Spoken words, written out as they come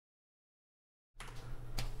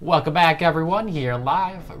Welcome back, everyone, here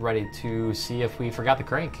live, ready to see if we forgot the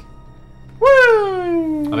crank. Woo!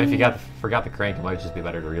 I mean, if you forgot the crank, it might just be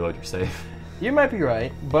better to reload your save. You might be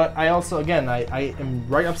right, but I also, again, I am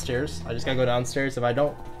right upstairs. I just gotta go downstairs. If I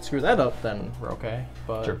don't screw that up, then we're okay.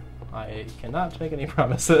 But Sure. I cannot make any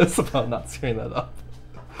promises about not screwing that up.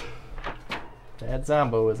 Dad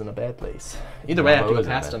Zombo is in a bad place. Either way, I have to Zombo go is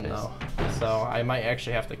in a past bad him place. now. So I might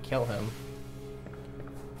actually have to kill him.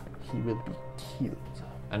 He will be killed.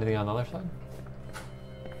 Anything on the other side?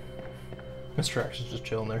 Mr. X is just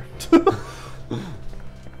chilling there.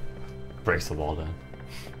 Breaks the wall down.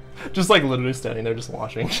 Just like literally standing there just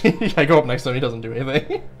watching. I go up next to him, he doesn't do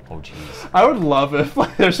anything. Oh, jeez. I would love if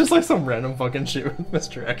like there's just like some random fucking shit with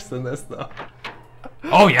Mr. X in this though.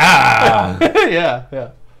 Oh, yeah!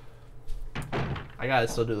 yeah. I gotta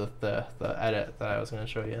still do the edit that I was gonna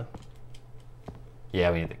show you. Yeah,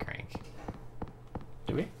 we need the crank.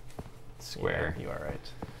 Do we? Square. Yeah, you are right.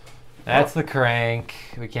 That's the crank.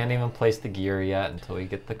 We can't even place the gear yet until we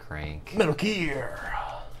get the crank. Metal Gear.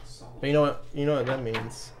 But you know what? You know what that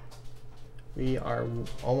means. We are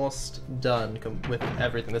almost done with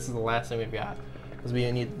everything. This is the last thing we've got because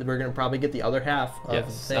we're gonna probably get the other half of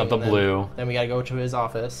the thing. Of the and blue. Then we gotta go to his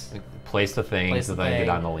office. Place the things and then get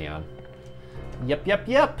on the Leon. Yep.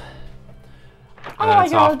 And then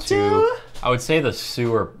it's off to, I would say the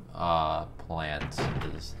sewer plant.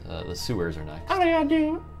 The sewers are next. All I gotta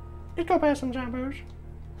do is go past some zombos.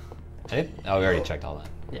 Oh, we already checked all that.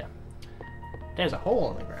 Yeah. There's a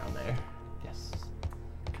hole in the ground there. Yes.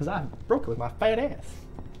 Because I broke it with my fat ass.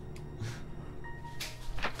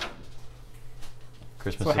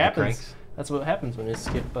 Christmas That's what with the happens. cranks. That's what happens when you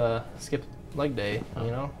skip leg day,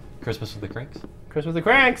 you know? Christmas with the cranks. Christmas with the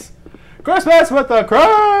cranks! Christmas with the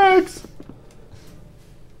cranks!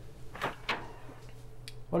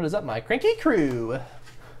 What is up, my cranky crew?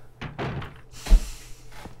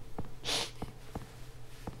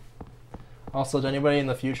 Also, to anybody in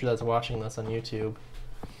the future that's watching this on YouTube,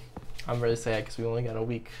 I'm really sad because we only got a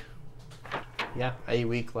week. Yeah, a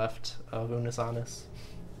week left of Unus Annus.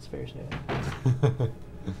 It's very sad.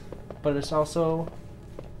 But it's also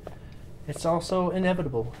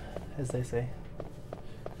inevitable, as they say.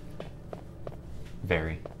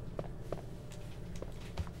 Very.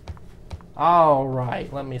 All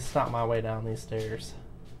right, let me stop my way down these stairs.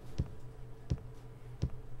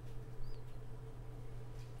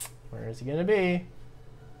 Where is he gonna be?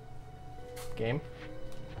 Game?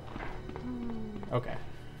 Okay.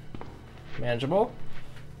 Manageable?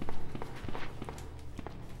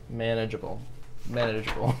 Manageable.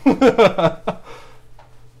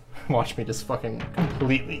 Watch me just fucking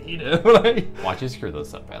completely eat it. Watch you screw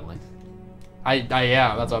this up badly.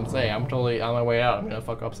 Yeah, that's what I'm saying. I'm totally on my way out. I'm gonna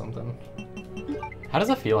fuck up something. How does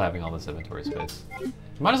it feel having all this inventory space? You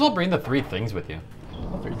might as well bring the 3 things with you.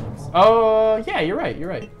 All 3 things. Oh, yeah, you're right.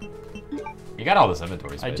 You got all this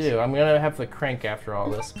inventory space. I do. I'm gonna have the crank after all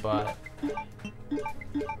this, but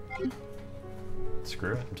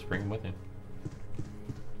Screw it. Just bring them with you.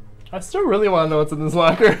 I still really want to know what's in these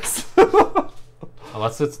lockers.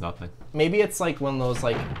 Unless it's nothing. Maybe it's like one of those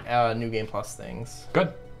like New Game Plus things.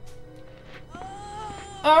 Good.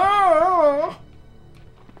 Oh!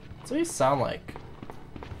 So you sound like.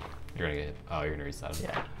 You're gonna get. Oh, you're gonna reset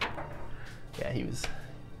him. Yeah, he's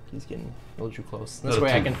getting a little too close. This Little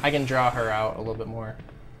way too- I can draw her out a little bit more.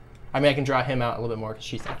 I mean, I can draw him out a little bit more because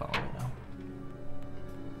she's not following me now.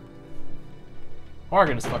 Or I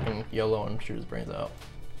can just fucking YOLO and shoot his brains out.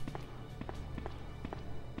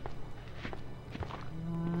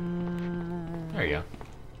 There you go.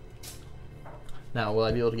 Now, will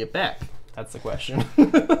I be able to get back? That's the question.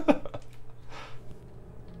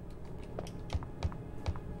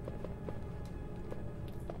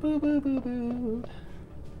 Boo boo boo boo.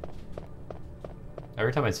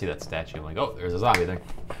 Every time I see that statue, I'm like, oh, there's a zombie thing.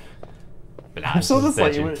 But nah, I'm it's so just a just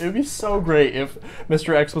like, statue. it would be so great if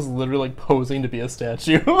Mr. X was literally like posing to be a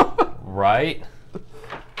statue. Right?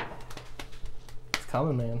 It's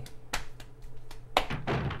coming, man.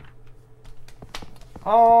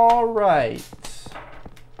 All right.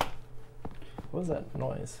 What was that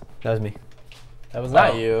noise? That was me. That was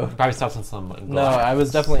not you. Probably stopped on some. No, I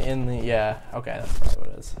was definitely in the. Yeah. Okay, that's probably what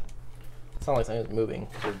it is. It sounded like something was moving.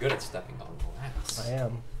 You're good at stepping on glass. I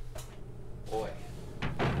am. Boy.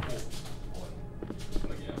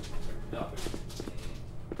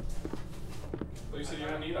 Well, you said you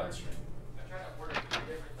don't need on stream. I tried to order 2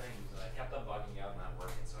 different things, and I kept on bugging out and not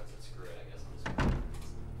working, so I said, screw it, I guess I'm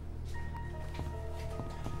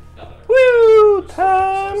just Woo!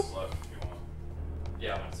 Time. Left if you want.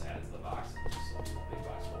 Yeah, I'm gonna add it to the box. Just a big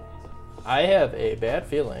box full of pizza. I have a bad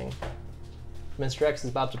feeling Mr. X is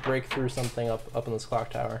about to break through something up in this clock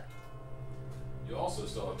tower. You also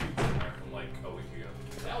still have pizza in there from like a week ago.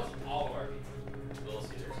 That was all of our pizza. Little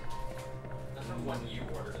Caesars. That's from when you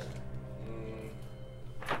ordered it.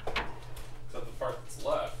 Is that the part that's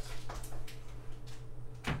left?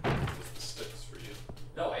 Just the sticks for you.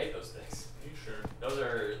 No, I ate those sticks. Are you sure? Those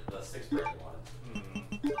are the sticks Brittany wanted.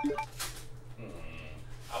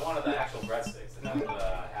 I wanted the actual breadsticks, and not the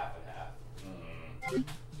half and half.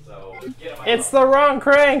 So, get them. It's the wrong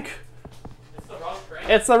crank! It's the wrong crank.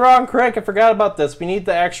 It's the wrong crank. I forgot about this. We need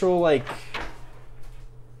the actual like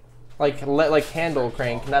handle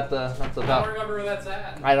crank, not the I don't belt. remember where that's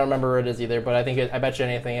at. I don't remember where it is either, but I think I bet you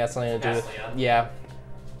anything has something to do with. Gasoline. Yeah.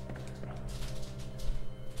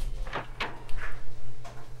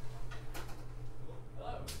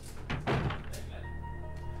 Hello.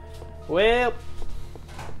 Well,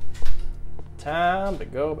 time to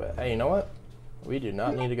go back. Hey, you know what? We do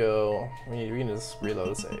not need to go. We can just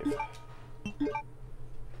reload the save.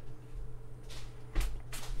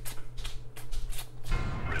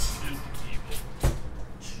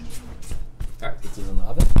 Alright, pizza's in the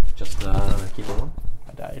oven. Just keep it warm.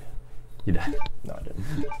 I died. You died. No, I didn't.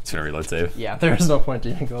 It's gonna reload save. Yeah, there's no point to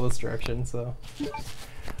even go this direction, so.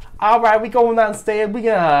 Alright, we going downstairs. We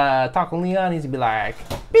gonna talk to Leon. He's gonna be like,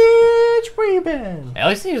 bitch, where you been? At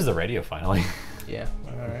least he used the radio finally. Yeah,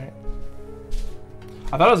 alright.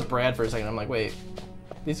 I thought it was Brad for a second. I'm like, wait,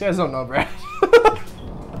 these guys don't know Brad.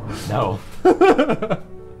 No.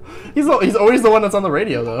 He's always the one that's on the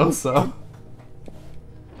radio, though, so.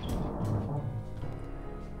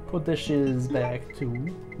 Put the shiz back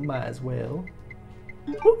too. Might as well.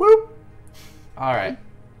 Whoop whoop. Alright.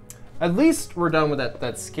 At least we're done with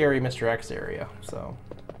that scary Mr. X area, so.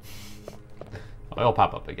 Oh, he'll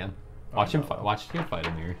pop up again. Watch him fight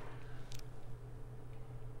him here.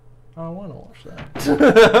 I don't want to watch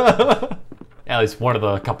that. At least one of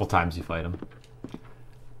the couple times you fight him.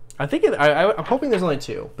 I think I'm hoping there's only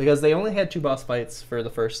two, because they only had 2 boss fights for the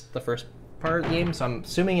first part of the game, so I'm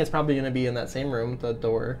assuming it's probably going to be in that same room, the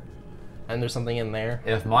door, and there's something in there.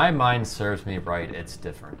 If my mind serves me right, it's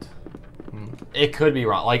different. It could be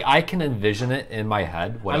wrong. Like, I can envision it in my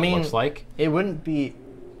head, what it looks like. It would be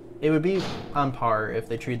on par if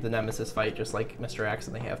they treated the Nemesis fight just like Mr. X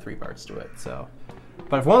and they have 3 parts to it, so.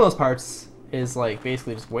 But if one of those parts is like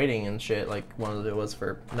basically just waiting and shit, like one of it was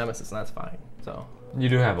for Nemesis, and that's fine, so. You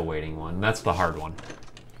do have a waiting one. That's the hard one.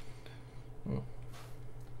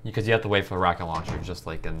 Because you have to wait for the rocket launcher, just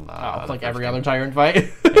like in like every other Tyrant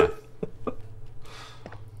fight. Yeah.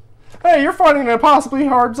 Hey, you're fighting an impossibly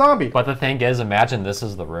hard zombie. But the thing is, imagine this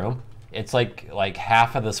is the room. It's like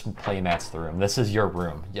half of this playmat's the room. This is your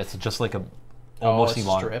room. It's just like a almost a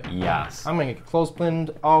strip. Yes. I'm gonna get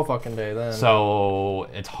clothespined all fucking day then. So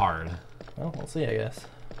it's hard. Well, we'll see, I guess.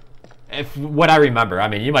 If what I remember, I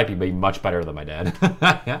mean, you might be much better than my dad.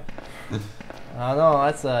 Yeah. I know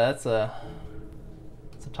that's a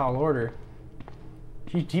tall order.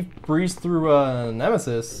 He breezed through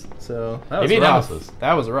Nemesis, so that was beat rough. Nemesis.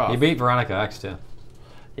 That was rough. You beat Veronica X too.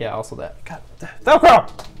 Yeah, also that. God, Velcro.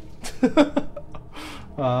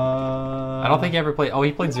 I don't think he ever played. Oh,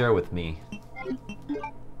 he played Zero with me.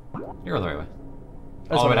 You're on the right way.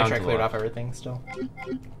 I just want to make sure I cleared off everything still.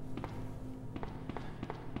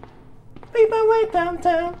 Made my way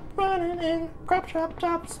downtown, running in crop shop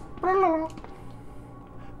tops. We're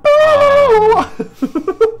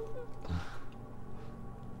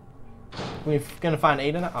gonna find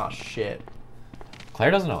Aiden. Oh shit.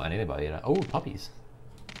 Claire doesn't know anything about it. Oh, puppies.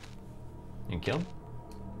 You can kill him?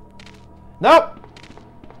 Nope.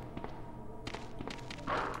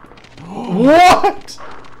 What?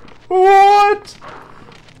 What?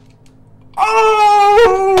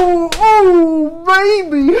 Oh,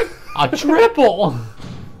 baby. A triple!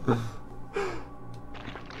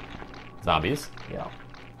 Zombies. Yeah.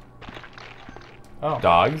 Oh.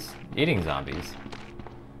 Dogs. Eating zombies.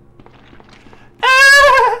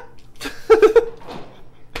 Ah!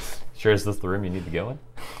 Sure, is this the room you need to go in?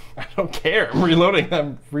 I don't care. I'm reloading.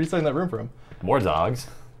 I'm resetting that room for him. More dogs.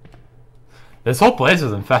 This whole place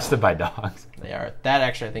is infested by dogs. They are. That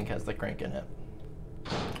actually, I think, has the crank in it.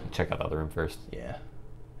 Check out the other room first. Yeah.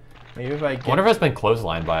 Maybe if I get... I wonder if it's been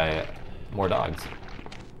clotheslined by more dogs.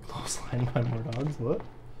 Clotheslined by more dogs? What?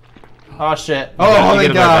 Oh, shit. You Oh, can my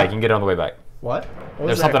get it on the way back. God. You can get it on the way back. What?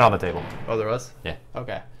 There's something on the table. Oh, there was? Yeah.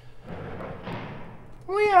 Okay.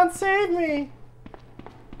 Leon, save me!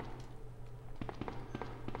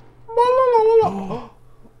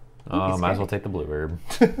 Oh, might as well take the blue herb.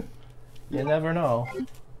 You never know.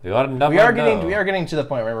 We are getting to the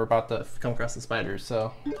point where we're about to come across the spiders,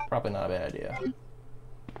 so probably not a bad idea.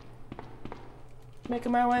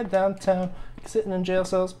 Making my way downtown, sitting in jail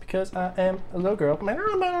cells because I am a little girl.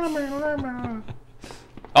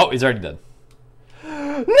 Oh, he's already dead.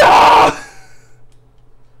 No!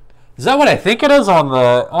 Is that what I think it is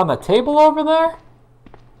on the table over there?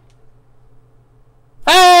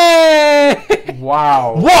 Hey!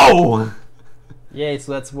 Wow. Whoa! Yay,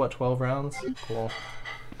 so that's what, 12 rounds? Cool.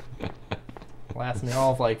 Lasts me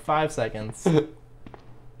all of like 5 seconds.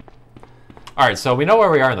 Alright, so we know where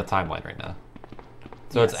we are in the timeline right now.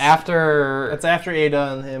 So Yes. it's after... It's after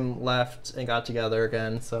Ada and him left and got together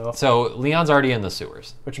again, so... So Leon's already in the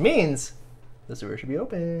sewers. Which means the sewer should be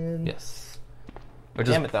open. Yes. Which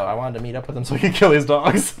Damn it, though. I wanted to meet up with him so he could kill his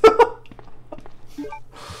dogs. I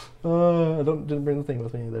didn't bring the thing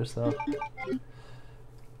with me either, so...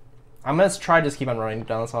 I'm going to try to just keep on running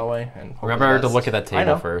down this hallway. And hope Remember for the to look at best. that I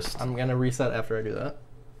table know. first. I'm going to reset after I do that.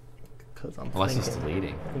 Because I'm Unless he's thinking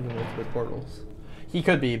deleting. with portals. He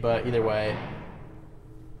could be, but either way...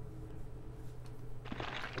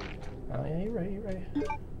 Oh, yeah, you're right.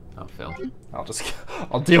 Oh, Phil.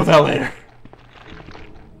 I'll deal with that later.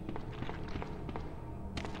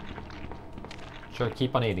 Sure,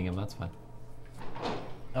 keep on eating him. That's fine.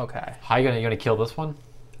 Okay. How you gonna kill this one?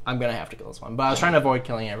 I'm gonna have to kill this one, but I was trying to avoid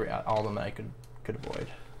killing all of them that I could avoid.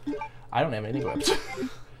 I don't have anything whipped.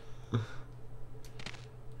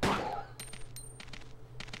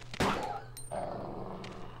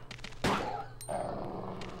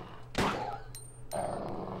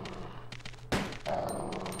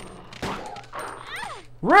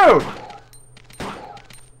 Rude!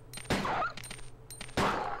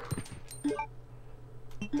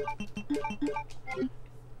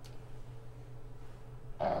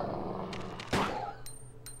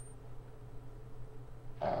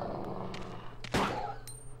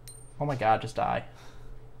 Oh my god, just die.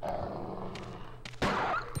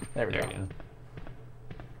 There we There go. you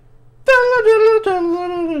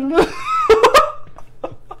go.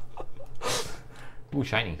 Ooh,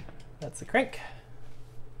 shiny. That's the crank.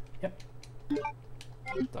 Yep.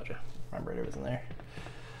 Told you. Vibrator was in there.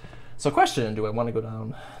 So question, do I want to go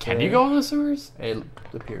down? Can there? you go in the sewers? It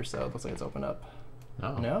appears so. It looks like it's opened up.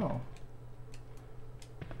 No. No.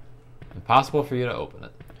 Impossible for you to open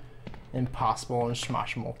it. Impossible and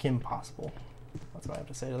schmoshable. Impossible. That's what I have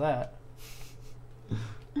to say to that.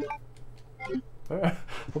 Hope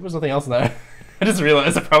there's nothing else in there. I just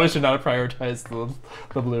realized I probably should not have prioritized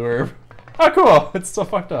the blue herb. Oh, cool. It's still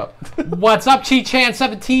fucked up. What's up, Cheat Chan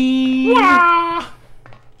 17?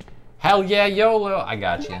 Hell yeah, YOLO. I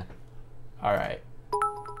got you. All right.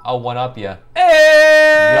 I'll one up you.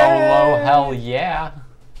 Hey! YOLO, hell yeah.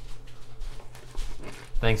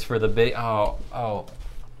 Thanks for the big. Oh.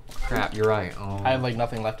 Crap, you're right. Oh. I have like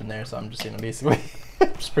nothing left in there, so I'm just gonna basically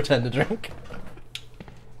just pretend to drink.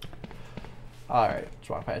 All right. Just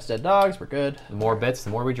walk past dead dogs. We're good. The more bits, the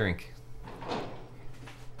more we drink.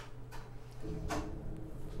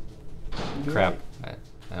 Crap.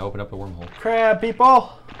 I opened up a wormhole. Crab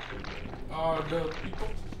people. Oh, the people.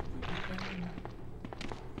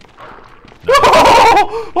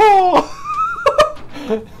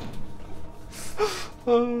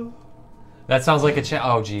 That sounds like a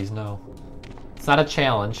oh geez, no. It's not a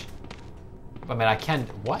challenge. I mean, I can.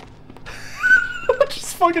 What?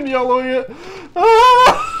 Just fucking YOLOing it.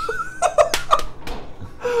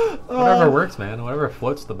 Whatever works, man. Whatever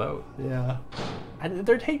floats the boat. Yeah.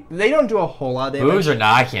 They don't do a whole lot of damage. Booze or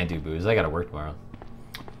nah, I can't do booze. I gotta work tomorrow.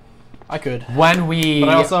 I could. When we. But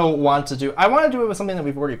I also want to do. I want to do it with something that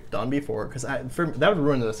we've already done before, because that would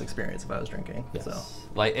ruin this experience if I was drinking. Yes. So.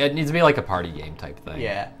 Like it needs to be like a party game type thing.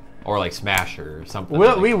 Yeah. Or like Smash or something.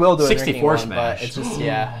 We will do a 64 drinking one, Smash. but it's just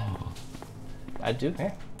I do.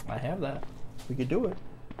 Yeah, I have that. We could do it.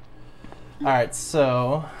 All right, so.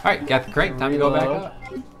 All right, got the crate. Time to go back Reload. up.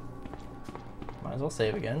 Might as well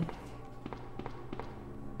save again.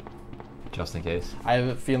 Just in case. I have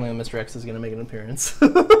a feeling that Mr. X is going to make an appearance.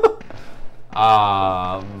 We'll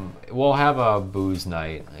have a booze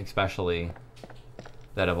night, especially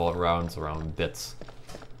that rounds around bits.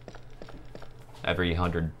 Every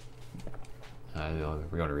 100,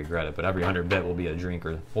 we're going to regret it, but every 100 bit will be a drink,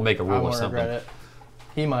 or we'll make a I rule or won't something. regret it.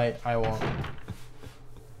 He might. I won't.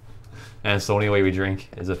 And it's the only way we drink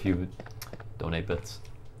is if you donate bits.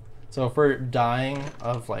 So if we're dying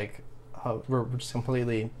of like, we're just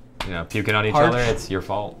completely. You know, puking on each Parched. other, it's your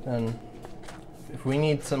fault. And if we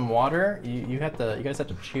need some water, you guys have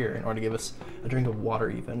to cheer in order to give us a drink of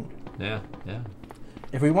water even. Yeah.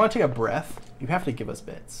 If we want to take a breath, you have to give us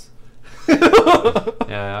bits.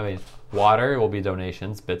 Yeah, I mean, water will be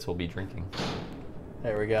donations, bits will be drinking.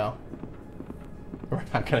 There we go. We're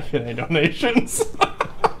not gonna get any donations.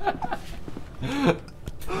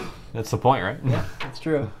 That's the point, right? Yeah, that's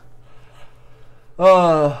true.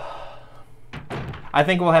 I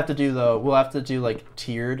think we'll have to do like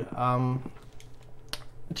tiered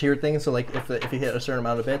things. So like if you hit a certain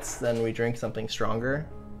amount of bits, then we drink something stronger.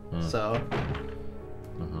 So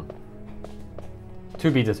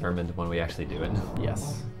to be determined when we actually do it.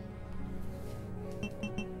 yes.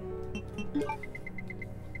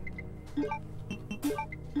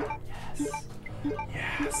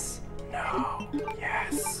 Yes. No.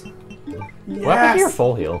 Yes. What happened to your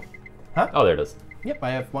full heal? Huh? Oh, there it is. Yep, I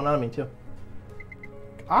have one on me too.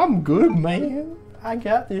 I'm good, man. I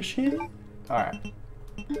got this shit. Alright.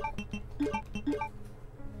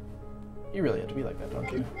 You really have to be like that,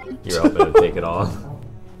 don't you? You're hoping to take it all.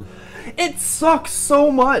 It sucks so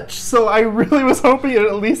much, so I really was hoping it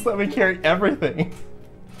at least let me carry everything.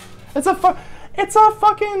 It's on my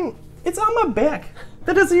back.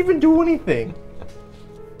 That doesn't even do anything.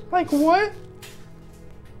 Like, what?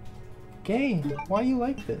 Game, why you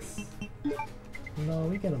like this? No,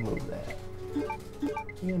 we gotta move that. We're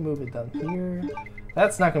gonna move it down here.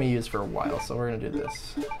 That's not gonna be used for a while, so we're gonna do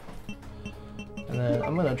this. And then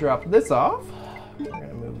I'm gonna drop this off. We're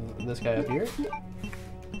gonna move this guy up here.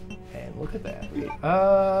 And look at that.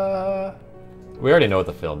 We already know what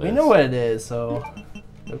the film is. We know what it is, so.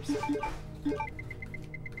 Oops.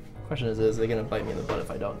 Question is they gonna bite me in the butt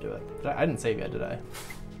if I don't do it? I didn't save yet, did I?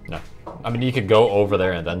 No. I mean, you could go over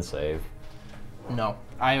there and then save. No.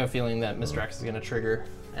 I have a feeling that Mr. X is gonna trigger,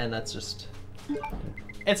 and that's just.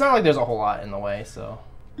 It's not like there's a whole lot in the way, so.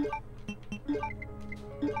 Why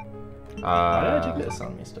did I take this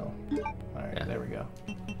on me still? Alright, Yeah. there we go.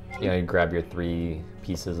 Yeah, you grab your 3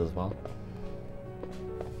 pieces as well.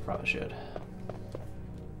 Probably should.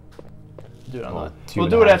 Do it on Well, the. 2 We'll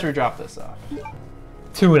and do a it half. after we drop this off.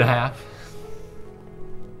 2.5.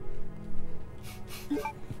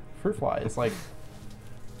 Fruit fly is like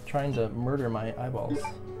trying to murder my eyeballs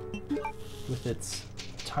with its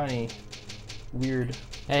tiny, weird.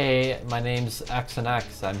 Hey, my name's X and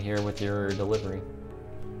X. I'm here with your delivery.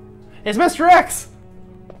 It's Mr. X!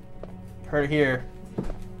 Heard it here.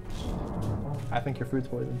 I think your fruit's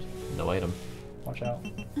poisoned. No item. Watch out.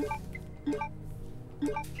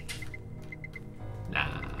 Nah.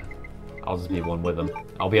 I'll just be one with him.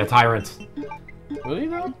 I'll be a tyrant. Will you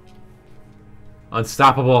though?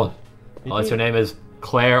 Unstoppable. You Unless think- your name is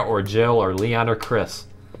Claire or Jill or Leon or Chris.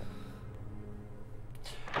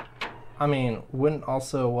 I mean, wouldn't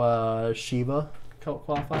also Shiva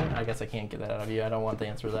qualify? I guess I can't get that out of you. I don't want the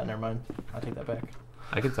answer to that. Never mind. I'll take that back.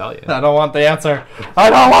 I can tell you. I don't want the answer. I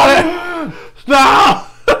don't want it! No!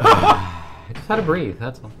 I just had to breathe,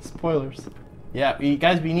 that's all. Spoilers. Yeah, you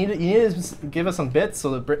guys, you need to give us some bits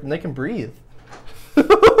so that they can breathe.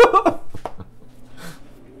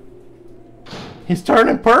 He's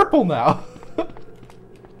turning purple now.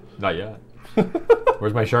 Not yet.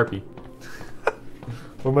 Where's my Sharpie?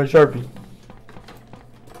 Where's my Sharpie?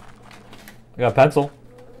 I got a pencil.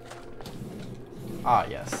 Ah,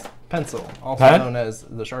 yes. Pencil, also Pen? known as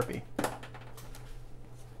the Sharpie.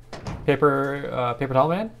 Paper towel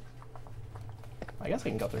man? I guess I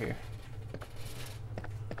can go through here.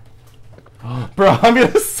 Bro, I'm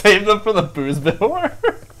gonna save them for the booze bit more.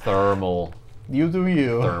 Thermal You do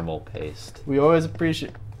you. thermal paste. We always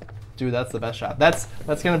appreciate. Dude, that's the best shot. That's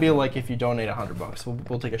gonna be like if you donate $100.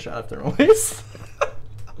 We'll take a shot of thermal paste.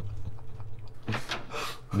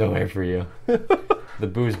 No way for you. The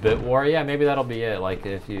booze bit war, yeah, maybe that'll be it. Like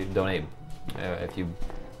if you donate, if you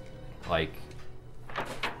like,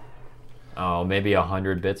 oh, maybe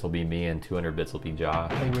 100 bits will be me and 200 bits will be Josh.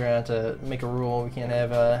 I think we're gonna have to make a rule. We can't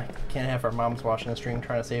have our moms watching the stream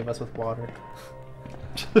trying to save us with water.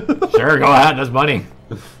 Sure, go ahead. That's money.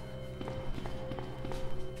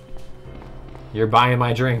 You're buying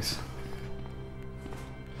my drinks.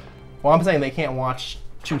 Well, I'm saying they can't watch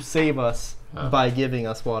to save us by giving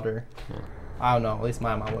us water. I don't know. At least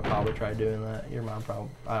my mom would probably try doing that. Your mom probably.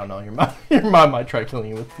 I don't know. Your mom might try killing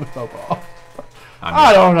you with alcohol.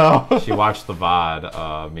 I don't know. She watched the VOD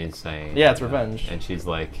of me saying. Yeah, it's revenge. And she's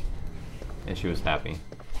like, and she was happy.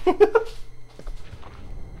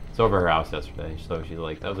 It's over her house yesterday, so she's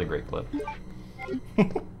like, that was a great clip.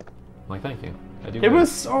 I'm like, thank you. I do. It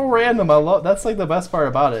was so random. I love. That's like the best part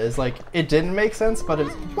about it. Is like it didn't make sense, but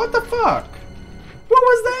it's what the fuck? What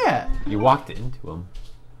was that? You walked into him.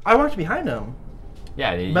 I walked behind him.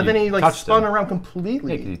 Yeah, But then he like touched spun him. around Yeah,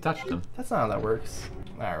 completely. 'cause you touched him. That's not how that works.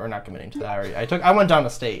 All right, we're not committing to that. I went down to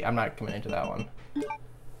state. I'm not committing to that one.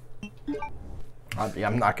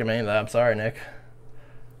 I'm not committing to that. I'm sorry, Nick.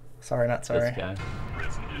 Sorry, not sorry. This guy.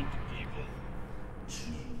 Resident Evil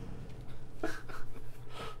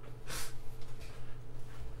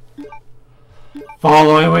 2.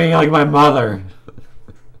 Following me like my mother.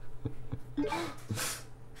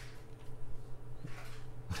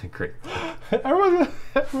 Great. Everyone's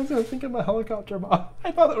gonna think I'm a helicopter mom.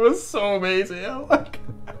 I thought that was so amazing. I'm like,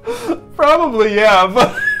 probably yeah,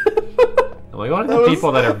 but Like one of the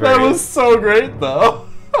people that are very. That was so great though.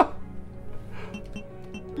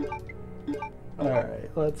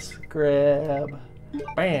 Alright, let's grab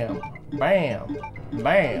bam, bam,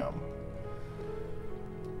 bam.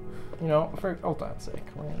 You know, for old time's sake,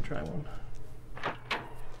 we're gonna try one.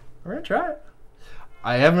 We're gonna try it.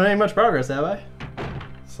 I haven't made much progress, have I?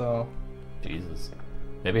 So. Jesus.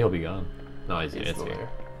 Maybe he'll be gone. No, it's still here. there.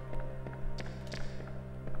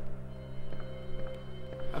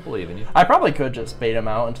 I believe in you. I probably could just bait him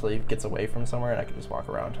out until he gets away from somewhere and I could just walk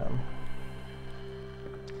around him.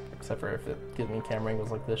 Except for if it gives me camera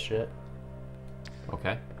angles like this shit.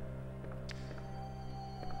 Okay.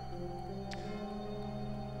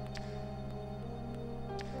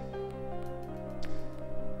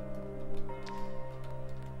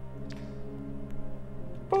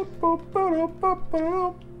 Boop, boop, boop, boop,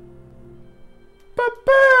 boop. Boop,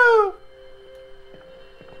 boop.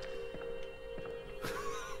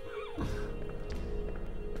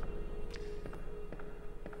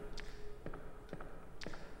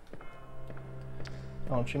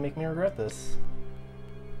 Don't you make me regret this.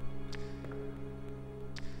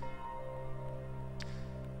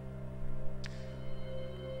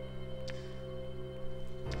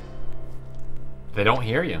 They don't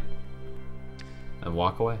hear you. And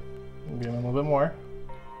walk away. Give him a little bit more.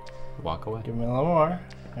 Walk away. Give me a little more.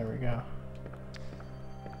 There we go.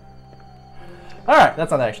 Alright,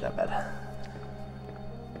 that's not actually that bad.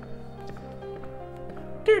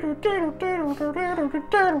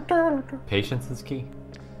 Patience is key.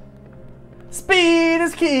 Speed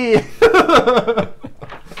is key!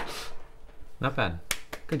 Not bad.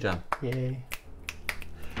 Good job. Yay.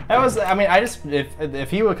 That was, I mean, I just,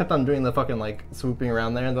 if he would have kept on doing the fucking, like, swooping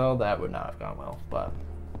around there, though, that would not have gone well, but.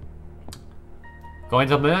 Going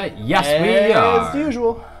till midnight? Yes, we are. As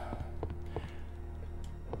usual.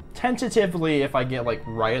 Tentatively, if I get, like,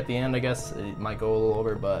 right at the end, I guess, it might go a little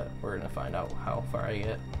over, but we're gonna find out how far I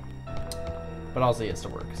get. But also, he has to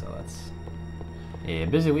work, so that's. A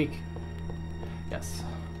busy week. Yes.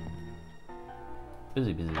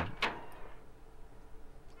 Busy, busy.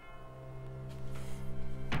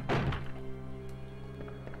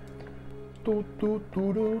 Do, do,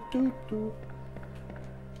 do, do, do, do.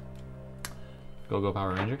 Go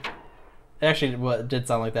Power Ranger. Actually, what did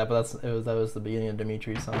sound like that, but that was the beginning of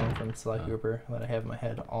Dimitri's song from Sly Cooper that I have in my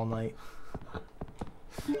head all night.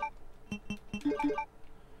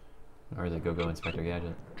 Or is it Go Inspector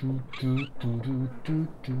Gadget?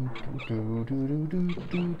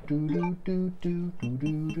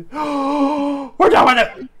 We're doing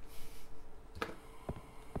it!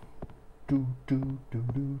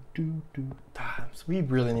 So we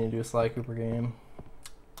really need to do a Sly Cooper game.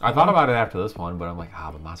 I thought about it after this one, but I'm like,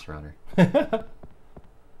 but Monster Hunter.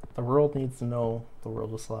 The world needs to know the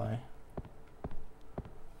world of Sly.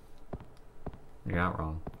 You're not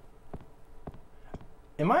wrong.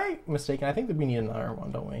 Am I mistaken? I think that we need another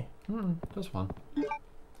one, don't we? Just one.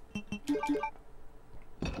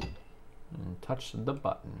 And touch the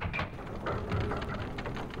button.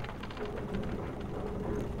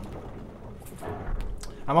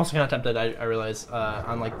 I'm also kind of tempted, I realize,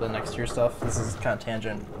 on like the next year stuff, this is kind of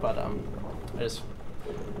tangent, but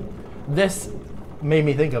this made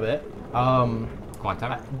me think of it.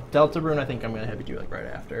 Quantum? Deltarune, I think I'm going to have you do like right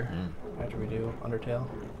after we do Undertale.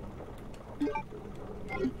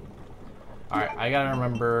 Alright, I gotta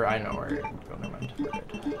remember, I know where to go, never mind,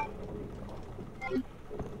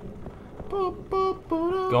 we're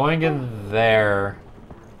good. Going in there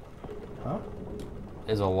Huh?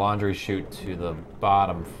 is a laundry chute to the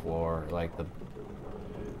bottom floor, like the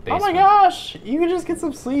basement. Oh my gosh! You can just get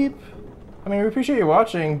some sleep. I mean, we appreciate you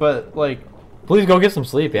watching, but like... Please go get some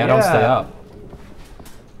sleep, yeah. Don't stay Yeah. up.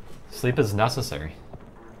 Sleep is necessary.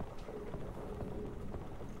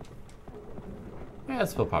 Yeah,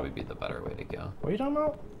 this will probably be the better way to go. What are you talking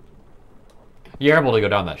about? You're able to go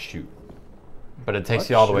down that chute, but it takes What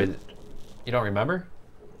you all the way. chute? You don't remember?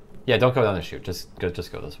 Yeah, don't go down the chute. Just go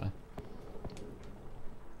this way.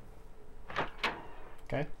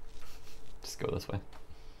 Okay. Just go this way.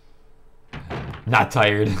 Not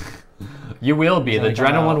tired. You will be. The He's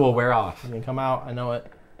gonna come adrenaline out. will wear off. He's gonna come out, I know it.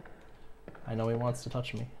 I know he wants to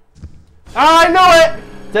touch me. I know it!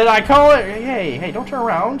 Did I call it? Hey, don't turn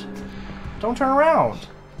around. Don't turn around.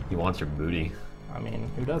 He wants your booty. I mean,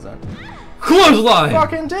 who doesn't? Clothesline!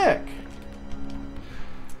 Fucking dick!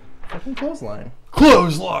 Fucking clothesline.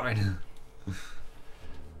 Clothesline!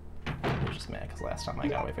 There's just mad because last time I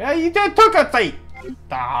got away from you took a seat!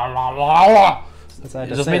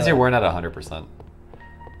 It just means you weren't at 100%.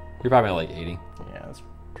 You're probably at like 80. Yeah, that's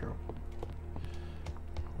true.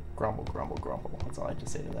 Grumble, grumble, grumble. That's all I have to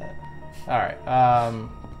say to that. Alright,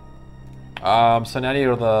 so now you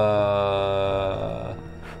go to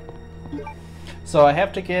the... So I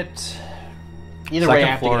have to get... Either way, I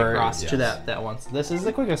have to get across yes. to that one. So this is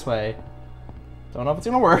the quickest way. Don't know if it's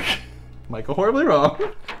gonna work. Might go horribly wrong.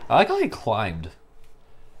 I like how he climbed.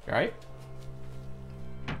 Alright.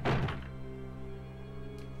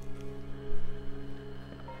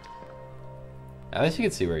 At least you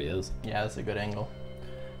can see where he is. Yeah, that's a good angle.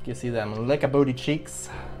 You can see them lick a booty cheeks.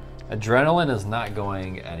 Adrenaline is not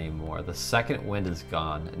going anymore. The second wind is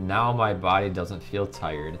gone. Now my body doesn't feel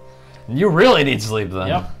tired. You really need sleep then.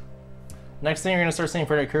 Yep. Next thing you're gonna start seeing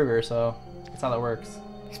Freddy Krueger, so that's how that works.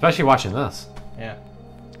 Especially watching this. Yeah.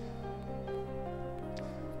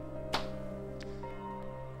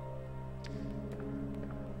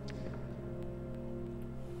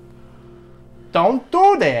 Don't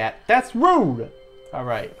do that! That's rude!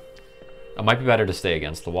 Alright. It might be better to stay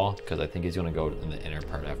against the wall, because I think he's going to go in the inner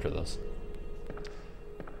part after this.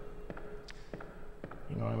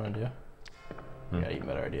 You know what I'm going to do? I got an even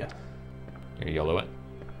better idea. You're going to YOLO it?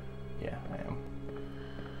 Yeah, I am.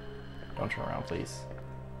 Don't turn around, please.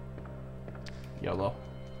 YOLO.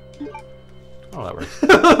 Oh, that works. I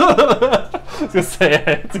was going to say,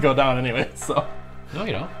 I had to go down anyway, so... No,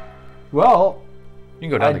 you don't. Well... You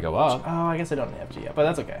can go down to go up. Oh, I guess I don't have to yet, but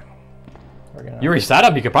that's okay. We're gonna... You reset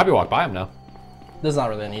him, you could probably walk by him now. There's not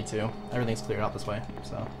really a need to. Everything's cleared out this way,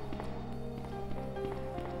 so...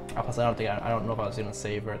 Plus, I don't know if I was gonna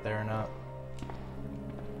save right there or not.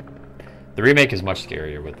 The remake is much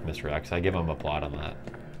scarier with Mr. X. I give him a plot on that.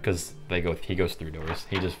 Because he goes through doors.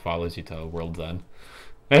 He just follows you to World's End.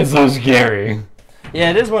 It's so scary. Yeah,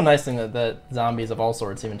 it is one nice thing that zombies of all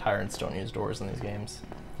sorts, even tyrants, don't use doors in these games.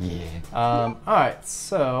 Yeah. Alright,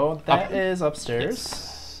 so that is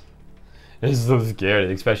upstairs. It's so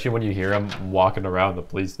scary, especially when you hear him walking around the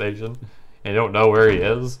police station and you don't know where he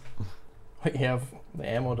is. We have the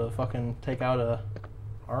ammo to fucking take out a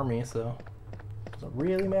army, so does it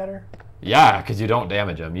really matter? Yeah, because you don't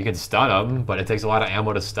damage him. You can stun him, but it takes a lot of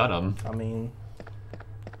ammo to stun him. I mean...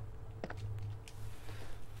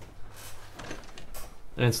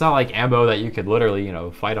 And it's not like ammo that you could literally,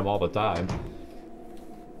 fight him all the time.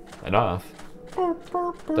 Enough.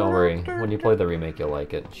 Don't worry. When you play the remake, you'll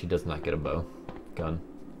like it. She does not get a bow gun.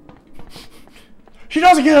 She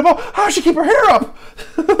doesn't get a bow! How does she keep her hair up?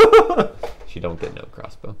 She don't get no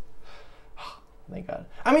crossbow. Thank God.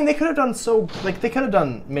 I mean, they could have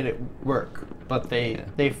done made it work, but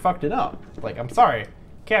they fucked it up. Like, I'm sorry.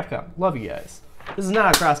 Capcom, love you guys. This is not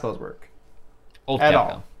how crossbows work. Old at Capcom.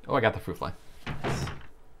 all. Oh, I got the fruit fly.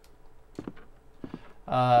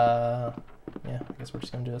 Yeah, I guess we're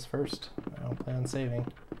just gonna do this first. I don't plan on saving.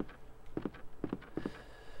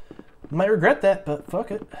 Might regret that, but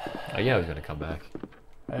fuck it. Oh, yeah, I was gonna come back.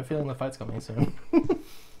 I have a feeling the fight's coming soon.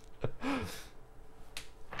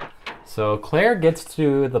 So Claire gets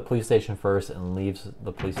to the police station first and leaves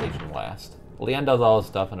the police station last. Leanne does all his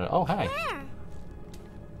stuff and oh, hi. Claire.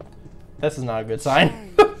 This is not a good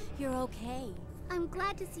sign. You're okay. I'm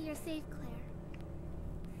glad to see you're safe, Claire.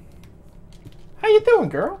 How you doing,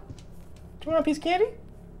 girl? Do you want a piece of candy?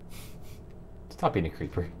 Stop being a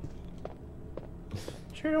creeper.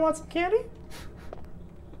 Sure you want some candy?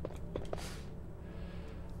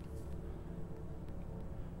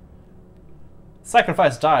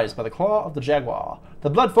 Sacrifice dies by the claw of the jaguar. The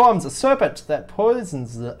blood forms a serpent that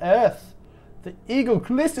poisons the earth. The eagle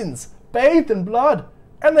glistens, bathed in blood,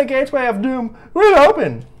 and the gateway of doom will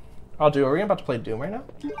open. Are we about to play Doom right now?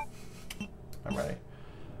 I'm ready.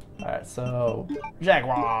 Alright, so...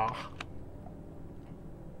 Jaguar!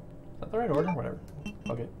 Is that the right order? Whatever.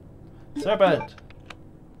 Okay. Serpent!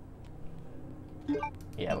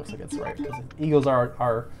 Yeah, it looks like it's right, because eagles are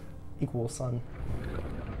our equal son.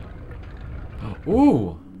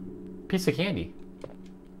 Ooh! Piece of candy.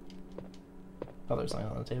 Oh, there's something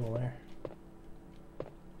on the table there.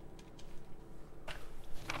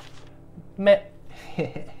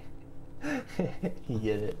 You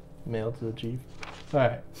get it. Mail to the chief.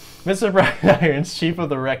 Alright. Mr. Brian Irons, chief of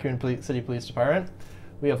the Raccoon City Police Department.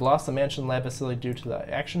 We have lost the mansion lab facility due to the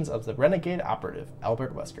actions of the renegade operative,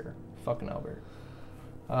 Albert Wesker. Fucking Albert.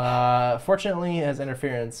 Fortunately, his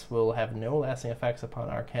interference will have no lasting effects upon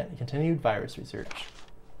our continued virus research.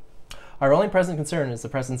 Our only present concern is the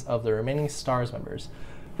presence of the remaining STARS members.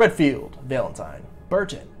 Redfield, Valentine,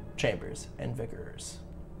 Burton, Chambers, and Vickers.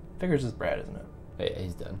 Vickers is Brad, isn't it? Hey,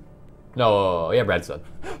 he's dead. No, yeah, Brad's dead.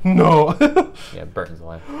 No. Yeah, Burton's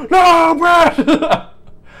alive. No, Brad!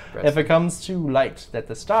 Brad's If it comes to light that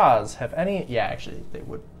the stars have any... Yeah, actually, they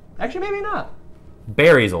would. Actually, maybe not.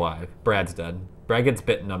 Barry's alive. Brad's dead. Brad gets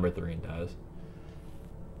bit in number 3 and dies.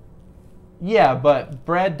 Yeah, but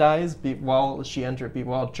Brad dies while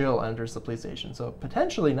Jill enters the police station, so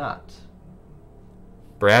potentially not.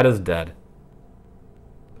 Brad is dead.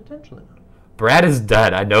 Potentially not. Brad is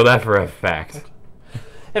dead. I know that for a fact.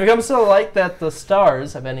 If it comes to the light that the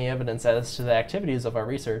stars have any evidence as to the activities of our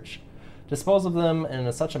research, dispose of them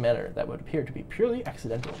in such a manner that would appear to be purely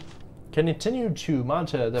accidental. Continue to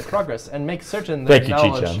monitor the progress and make certain that Thank you,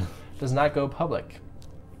 knowledge Chi-chan. does not go public.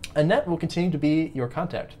 Annette will continue to be your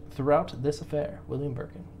contact throughout this affair. William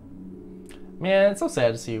Birkin. Man, it's so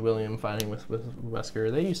sad to see William fighting with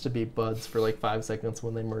Wesker. They used to be buds for like 5 seconds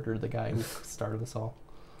when they murdered the guy who started this all.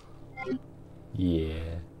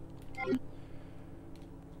 Yeah.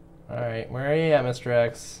 Alright, where are you at, Mr.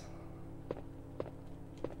 X?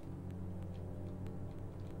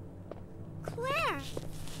 Claire!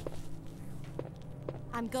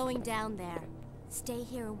 I'm going down there. Stay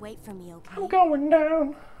here and wait for me, okay? I'm going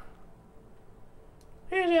down.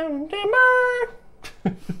 He's down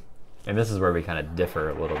dimmer. And this is where we kind of differ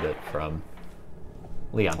a little bit from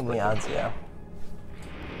Leon's. Leon's, yeah.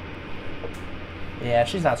 Yeah,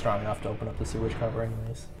 she's not strong enough to open up the sewage cover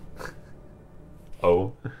anyways.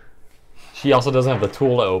 Oh. She also doesn't have the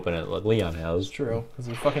tool to open it like Leon has. It's true, because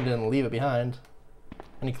he fucking didn't leave it behind.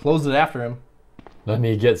 And he closed it after him. Let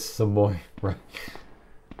me get some more. Right.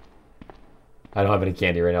 I don't have any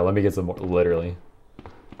candy right now. Let me get some more. Literally.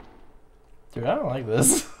 Dude, I don't like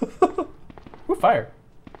this. Ooh, fire.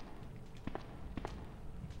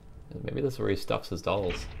 Maybe this is where he stuffs his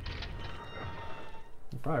dolls.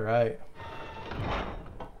 You're probably right.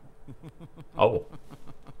 Oh.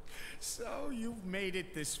 So you've made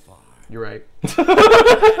it this far, You're right.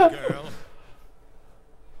 girl.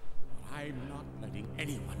 I'm not letting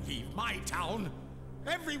anyone leave my town.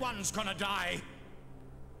 Everyone's gonna die.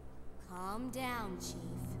 Calm down, Chief.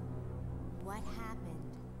 What happened?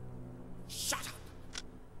 Shut up.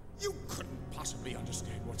 You couldn't possibly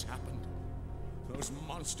understand what's happened. Those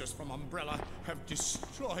monsters from Umbrella have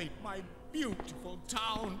destroyed my beautiful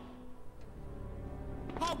town.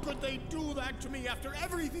 How could they do that to me after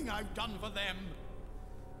everything I've done for them?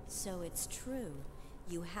 So it's true.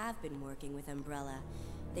 You have been working with Umbrella.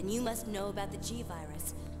 Then you must know about the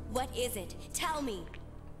G-Virus. What is it? Tell me!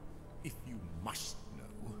 If you must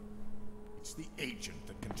know, it's the agent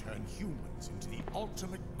that can turn humans into the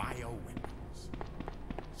ultimate bioweapons.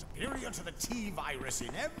 Superior to the T-Virus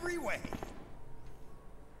in every way.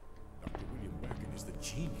 Dr. William Birkin is the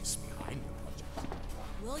genius behind the project.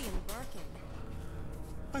 William Birkin.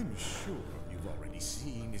 I'm sure you've already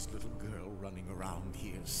seen his little girl running around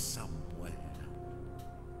here somewhere.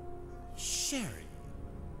 Sherry,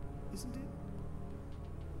 isn't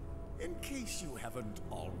it? In case you haven't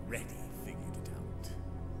already figured it out,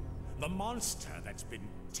 the monster that's been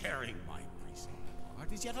tearing my precinct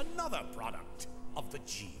apart is yet another product of the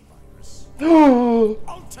G-Virus.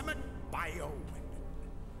 Ultimate bioweapon.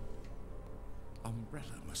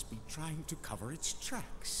 Umbrella must be trying to cover its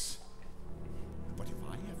tracks. But if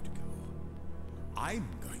I have to go, I'm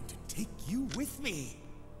going to take you with me.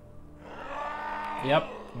 Yep,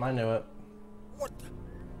 I knew it. What the?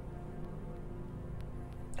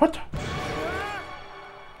 What?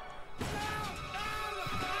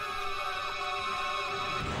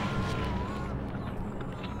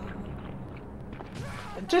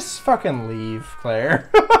 Just fucking leave,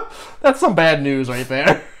 Claire. That's some bad news right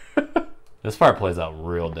there. This part plays out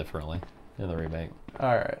real differently in the remake.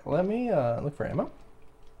 Alright, let me look for ammo.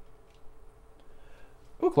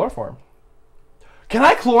 Ooh, chloroform. Can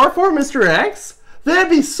I chloroform Mr. X? That'd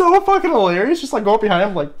be so fucking hilarious. Just like go up behind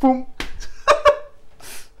him, like, boom.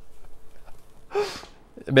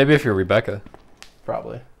 Maybe if you're Rebecca.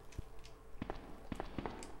 Probably.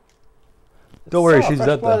 Don't worry, Saw she's fresh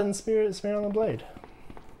dead blood though. and smear on the blade.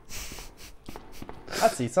 I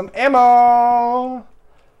see some ammo.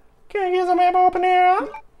 Can I get some ammo up in here?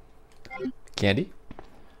 Candy?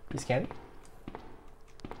 Piece of candy.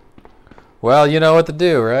 Well, you know what to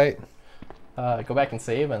do, right? Go back and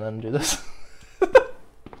save and then do this.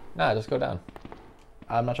 Nah, just go down.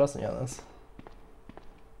 I'm not trusting you on this.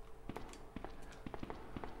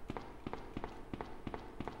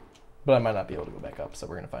 But I might not be able to go back up, so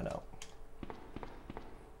we're gonna find out.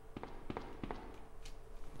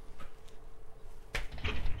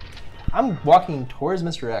 I'm walking towards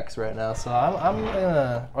Mr. X right now, so I'm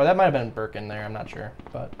gonna... Or that might have been Birkin there, I'm not sure,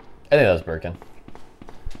 but... I think that was Birkin.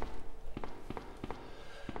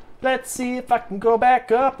 Let's see if I can go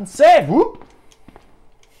back up and save. Whoop.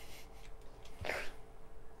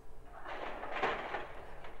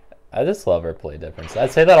 I just love her play difference. I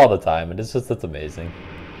say that all the time, and it's amazing.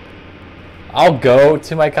 I'll go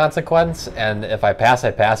to my consequence, and if I pass,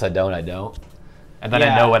 I pass. I don't, I don't. And then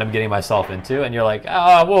I know what I'm getting myself into, and you're like,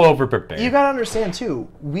 ah, we'll over-prepare. You gotta understand, too,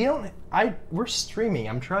 we're streaming.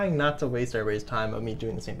 I'm trying not to waste everybody's time of me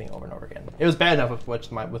doing the same thing over and over again. It was bad enough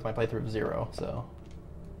with my playthrough of 0, so.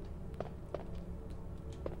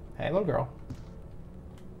 Hey, little girl.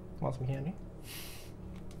 Want some candy?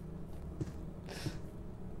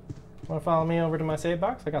 Want to follow me over to my save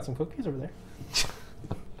box? I got some cookies over there.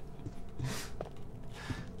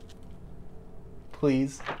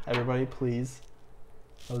 Please, everybody, please.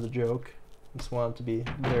 That was a joke. I just wanted to be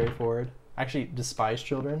very forward. I actually despise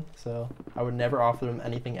children, so I would never offer them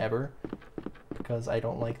anything ever because I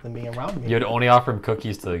don't like them being around me. You'd only offer them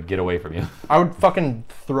cookies to get away from you. I would fucking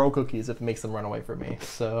throw cookies if it makes them run away from me.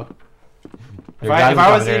 So if Your I guys' was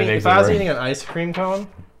commentary eating, makes it worse. an ice cream cone,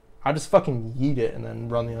 I'd just fucking yeet it and then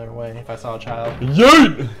run the other way if I saw a child.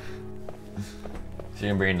 Yeet! So you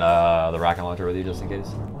can bring the rocket launcher with you just in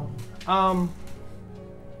case?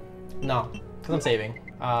 No, because I'm saving.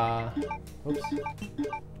 Oops.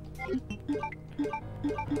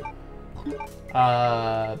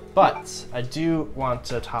 But I do want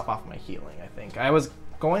to top off my healing, I think. I was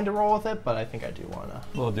going to roll with it, but I think I do want to.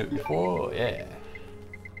 We'll do it before, yeah.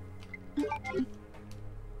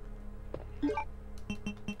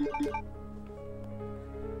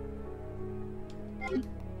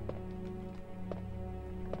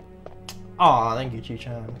 Aw, thank you,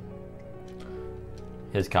 Chi-chan.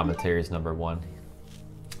 His commentary is #1.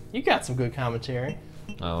 You got some good commentary.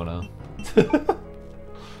 Oh no.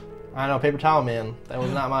 I know, Paper Towel Man. That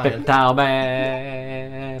was not mine. Paper towel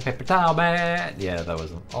man, paper towel man. Yeah, that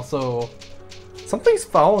wasn't. Also, something's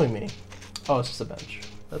following me. Oh, it's just a bench.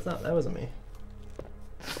 That wasn't me.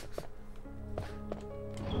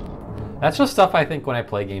 That's just stuff I think when I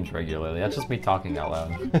play games regularly. That's just me talking out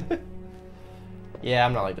loud. Yeah,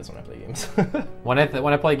 I'm not like this when I play games. When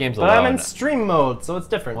I play games But alone, I'm in stream mode, so it's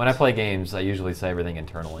different. when I play games, I usually say everything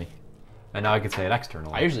internally, and now I can say it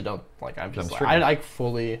externally. I usually don't. Like, I'm just. I'm I like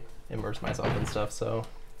fully immerse myself in stuff. So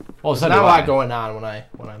well, there's so not do a lot I. going on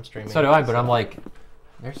when I'm streaming. So do I, but I'm like,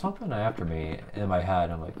 there's something after me in my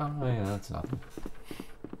head. I'm like, oh yeah, that's nothing.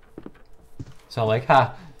 So I'm like,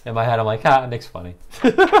 ha. In my head, I'm like, ha. It makes funny.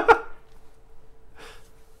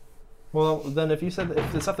 Well, then if the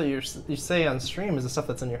stuff that you say on stream is the stuff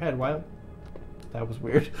that's in your head, why? That was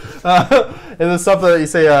weird. And the stuff that you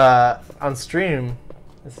say on stream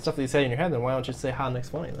is the stuff that you say in your head, then why don't you say ha next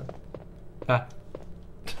funny then? Ha.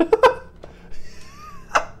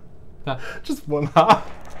 Ha. Just one ha.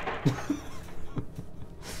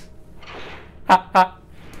 Ha ha.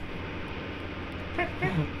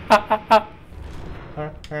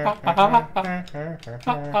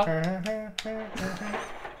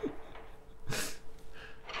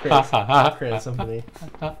 Create Symphony.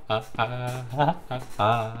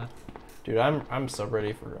 Dude, I'm so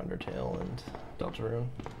ready for Undertale and Deltarune.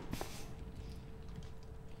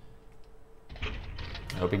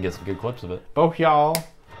 I hope you can get some good clips of it. Both y'all.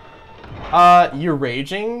 You're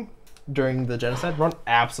raging during the genocide run?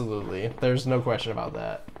 Absolutely. There's no question about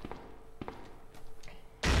that.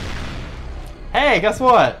 Hey, guess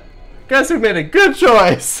what? Guess who made a good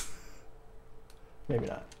choice? Maybe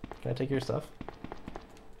not. Can I take your stuff?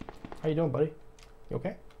 How you doing, buddy? You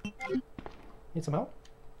okay? Need some help?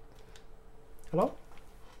 Hello?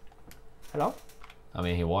 Hello? I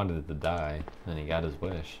mean, he wanted it to die, and he got his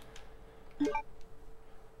wish. I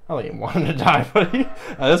don't think he wanted to die, but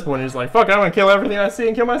at this point he's like, fuck it, I'm gonna kill everything I see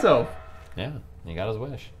and kill myself. Yeah, he got his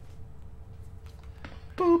wish.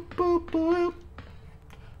 Boop, boop, boop.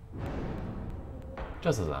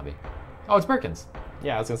 Just a zombie. Oh, it's Birkins.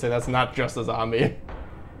 Yeah, I was gonna say that's not just a zombie.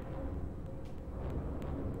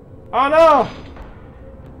 Oh no!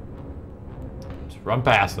 Just run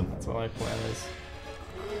past him. That's what my plan is.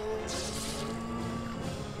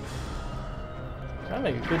 Did I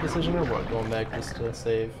make a good decision or what? Going back just to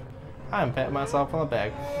save. I'm patting myself on the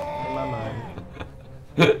back in my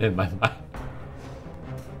mind. In my mind.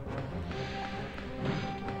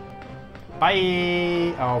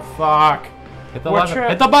 Bye! Oh fuck! Hit the We're button. trapped.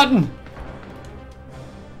 Hit the button!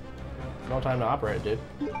 No time to operate, dude.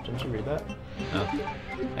 Didn't you read that? No.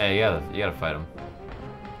 Hey, you gotta fight him.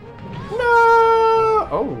 No!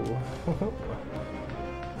 Oh.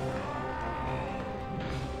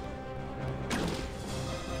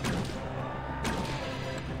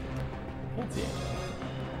 Can't see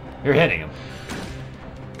anything. You're hitting him.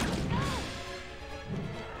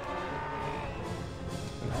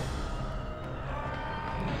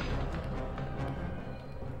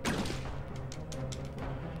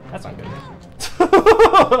 That's not good.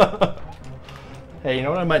 Hey, you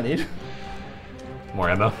know what I might need? More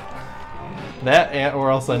ammo. That and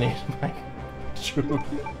or else I need my shoe.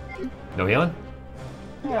 No healing?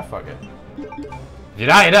 Yeah, fuck it. If you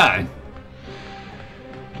die, you die.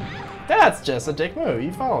 That's just a dick move.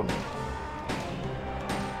 You followed me.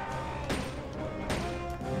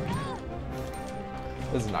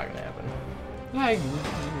 This is not gonna happen. Yeah,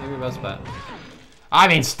 maybe your best bet. I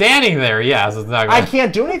mean, standing there, yes, it's not. I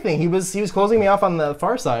can't do anything. He was closing me off on the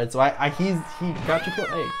far side, so he got you.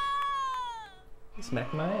 Hey, he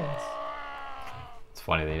smacked my ass. It's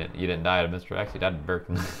funny that you didn't die to Mr. X. You died to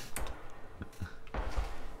Birkin.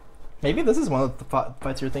 Maybe this is one of the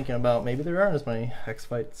fights you're thinking about. Maybe there aren't as many X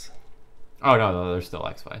fights. Oh no, there's still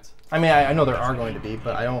X fights. I mean, I know there are going to be,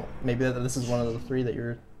 but I don't. Maybe this is one of the 3 that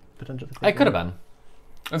you're potentially thinking. It could have been.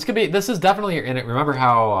 This could be. This is definitely your. Remember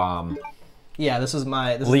how? Yeah, this is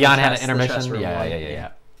my. This Leon is had an intermission.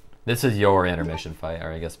 Yeah. This is your intermission fight,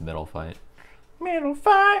 or I guess middle fight. Middle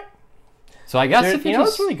fight. So I guess Dude, if you know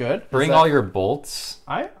just what's really good? bring all your bolts.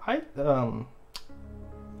 No, I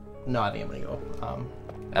think I'm gonna go.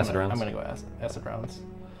 Acid rounds. I'm gonna go acid rounds.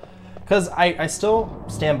 Because I still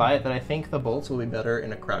stand by it that I think the bolts will be better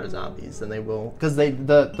in a crowd of zombies than they will. Because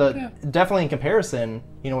definitely in comparison,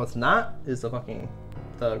 you know what's not is the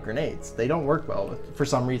grenades. They don't work well for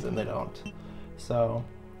some reason. They don't. So,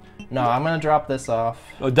 no, I'm gonna drop this off.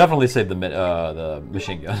 Oh, definitely save the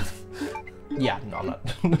machine gun. Yeah, no, I'm not.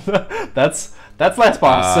 that's last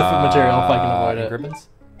boss material if I can avoid it. Ribbons?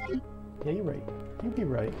 Yeah, you're right. You'd be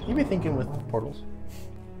right. You'd be thinking with portals.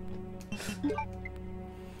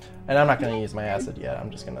 And I'm not gonna use my acid yet.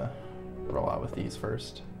 I'm just gonna roll out with these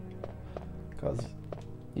first, because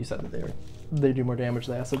you said that they do more damage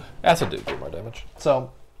than acid. Acid do more damage.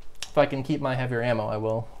 So, if I can keep my heavier ammo, I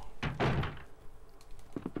will.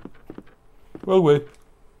 Well, wait.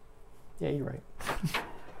 Yeah, you're right.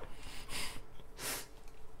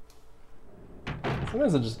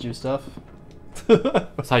 Sometimes I just do stuff.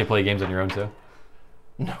 That's how you play games on your own too.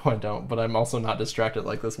 No, I don't. But I'm also not distracted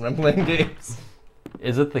like this when I'm playing games.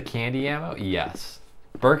 Is it the candy ammo? Yes.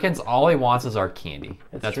 Birkin's all he wants is our candy.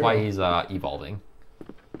 That's true. why he's evolving.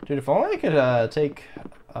 Dude, if only I could take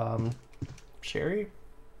Sherry.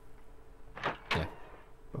 Yeah.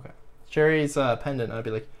 Okay. Sherry's pendant. I'd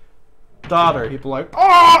be like, daughter. People are like,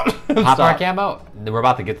 oh! Hot mark ammo? We're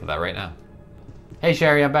about to get to that right now. Hey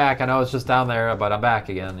Sherry, I'm back. I know it's just down there, but I'm back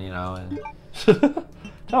again. You know. And...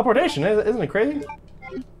 Teleportation, isn't it crazy?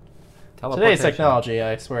 Today's technology,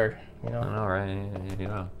 I swear. You know. I know, right? You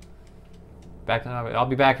know. I'll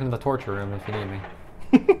be back in the torture room if you need me.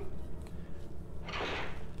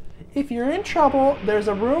 If you're in trouble, there's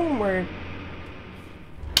a room where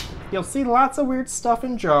you'll see lots of weird stuff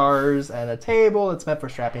in jars and a table that's meant for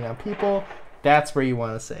strapping down people. That's where you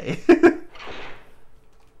want to say.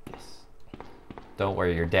 Don't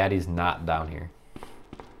worry, your daddy's not down here.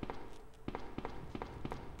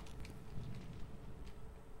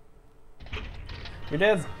 Your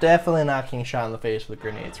dad's definitely not getting shot in the face with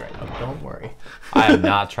grenades right now. Don't worry. I am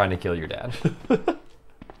not trying to kill your dad.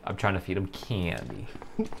 I'm trying to feed him candy.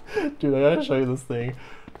 Dude, I gotta show you this thing. It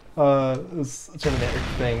was such an American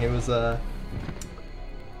thing. It was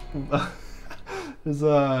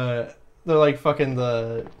they're like fucking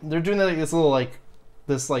they're doing like this little like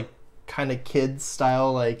this like kind of kids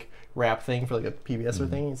style like rap thing for like a PBS or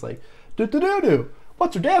thing. He's like, do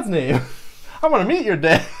what's your dad's name? I want to meet your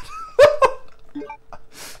dad.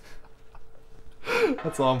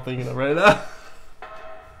 That's all I'm thinking of right now.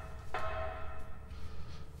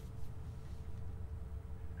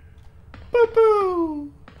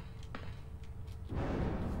 Boo-boo.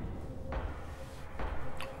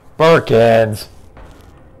 Birkins.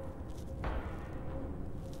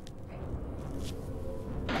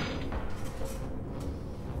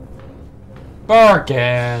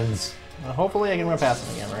 Birkins. Hopefully I can run past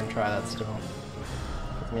him again. We're gonna try that still.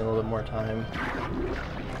 Gives me a little bit more time.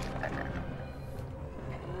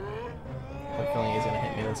 I have a feeling he's gonna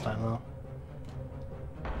hit me this time though.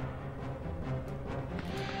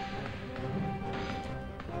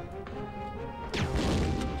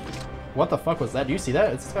 What the fuck was that? Do you see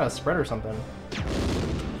that? It's got a spread or something.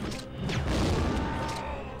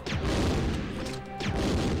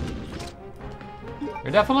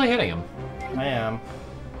 You're definitely hitting him. I am.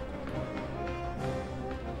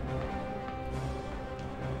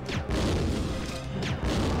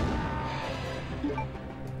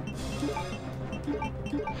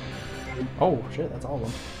 Oh shit, that's all of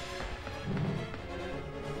them.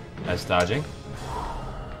 Nice dodging.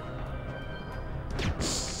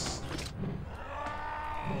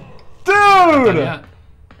 Dude! Yeah.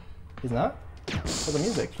 He's not? for the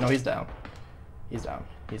music. No, he's down. He's down.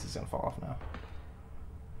 He's just gonna fall off now.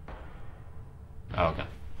 Oh, okay.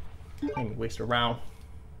 I didn't even waste a round.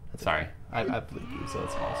 Sorry. I believe you, so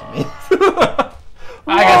it's awesome. Me.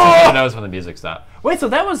 I guess who knows when the music stopped. Wait, so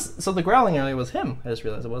that was so the growling earlier was him. I just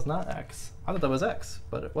realized it was not X. I thought that was X,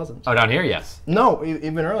 but it wasn't. Oh, down here, yes. No,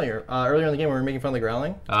 even earlier. Earlier in the game, when we were making fun of the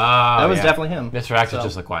growling. Oh, That was definitely him. Mr. X is So-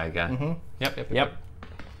 just a quiet guy. Yep.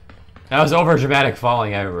 That was over dramatic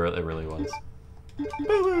falling. It really was.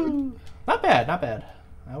 Boo-boo. Not bad, not bad.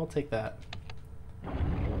 I will take that.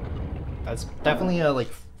 That's definitely a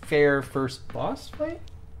like fair first boss fight.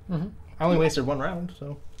 I only wasted 1 round,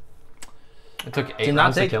 so. It took 8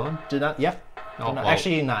 rounds to kill him? Did not. Yeah. Oh, Did not- well.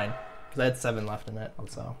 Actually 9, because I had 7 left in it.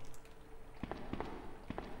 So.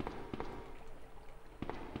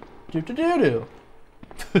 Do do do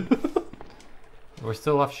do. We're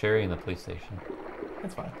still left Sherry in the police station.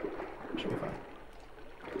 That's fine. Should be fine.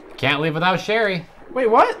 Can't leave without Sherry. Wait,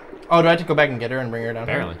 what? Oh, do I have to go back and get her and bring her down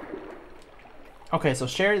here? Apparently. Okay, so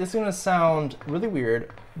Sherry, this is gonna sound really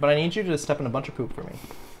weird, but I need you to step in a bunch of poop for me.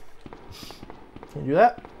 Can you do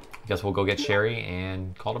that? Guess we'll go get Sherry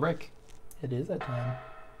and call it a break. It is that time.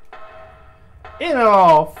 You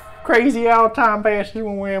know, crazy how time passes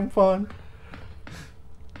when we're having fun.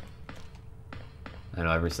 I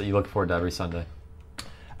know you look forward to every Sunday.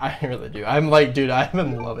 I really do. I'm like, dude, I've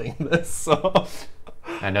been loving this. So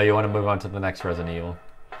I know you want to move on to the next Resident Evil.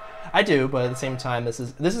 I do, but at the same time, this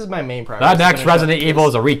is my main priority. That next Resident Evil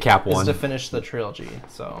is a recap Is one. to finish the trilogy.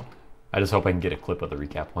 So I just hope I can get a clip of the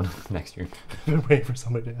recap one next year. I've been waiting for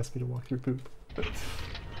somebody to ask me to walk through poop.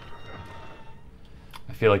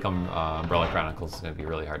 I feel like Umbrella Chronicles is going to be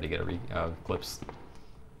really hard to get clips.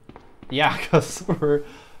 Yeah, because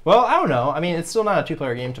well, I don't know. I mean, it's still not a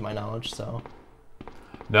 2-player game to my knowledge, so.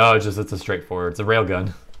 No, it's a straightforward. It's a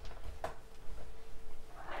railgun.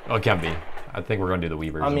 Oh, it can be. I think we're going to do the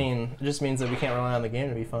Wii version. I mean, it just means that we can't rely on the game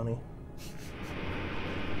to be funny.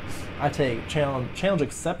 I take challenge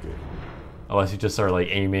accepted. Unless you just start like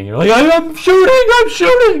aiming, you're like, I'm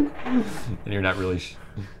shooting, and you're not really.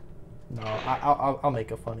 No, I'll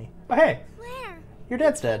make it funny. But hey, Claire, your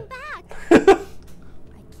dad's dead. back. I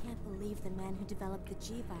can't believe the man who developed the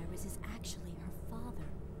G-Virus is actually her father.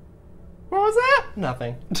 What was that?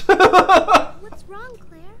 Nothing. What's wrong,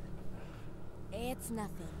 Claire? It's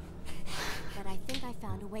nothing. But I think I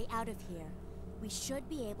found a way out of here. We should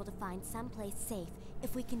be able to find someplace safe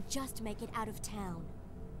if we can just make it out of town.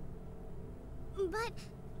 But...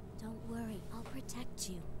 Don't worry, I'll protect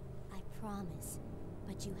you. I promise.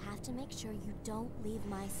 But you have to make sure you don't leave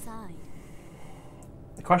my side.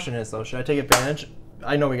 The question is, though, should I take advantage?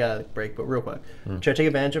 I know we got a break, but real quick. Should I take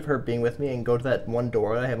advantage of her being with me and go to that one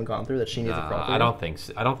door that I haven't gone through that she needs to crawl through? I don't think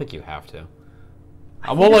so. I don't think you have to.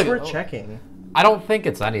 I think it's worth checking. I don't think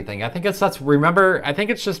it's anything. I think it's remember. I think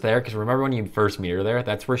it's just there because remember when you first meet her there?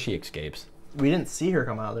 That's where she escapes. We didn't see her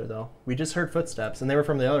come out of there, though. We just heard footsteps, and they were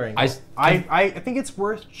from the other angle. I think it's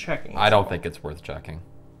worth checking. I don't think it's worth checking.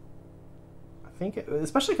 I think,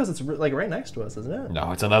 especially because it's like right next to us, isn't it?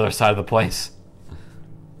 No, it's on the other side of the place.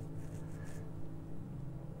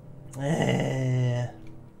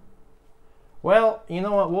 Well, you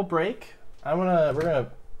know what? We'll break. We're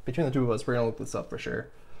gonna between the two of us, we're gonna look this up for sure,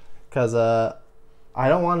 because I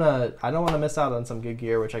don't want to miss out on some good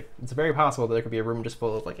gear. It's very possible that there could be a room just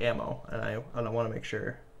full of like ammo, and I want to make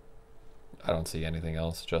sure. I don't see anything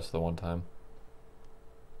else. Just the one time.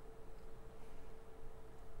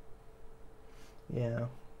 Yeah.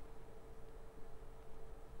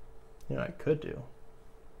 You know, I could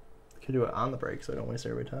do it on the break, so I don't waste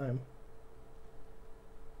every time.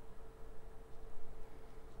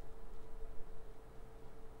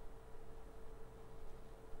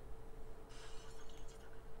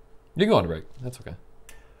 You can go on a break. That's okay.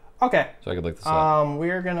 Okay. So I could look this up.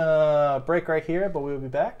 We're gonna break right here, but we'll be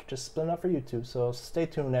back. Just splitting up for YouTube, so stay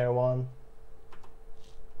tuned, everyone.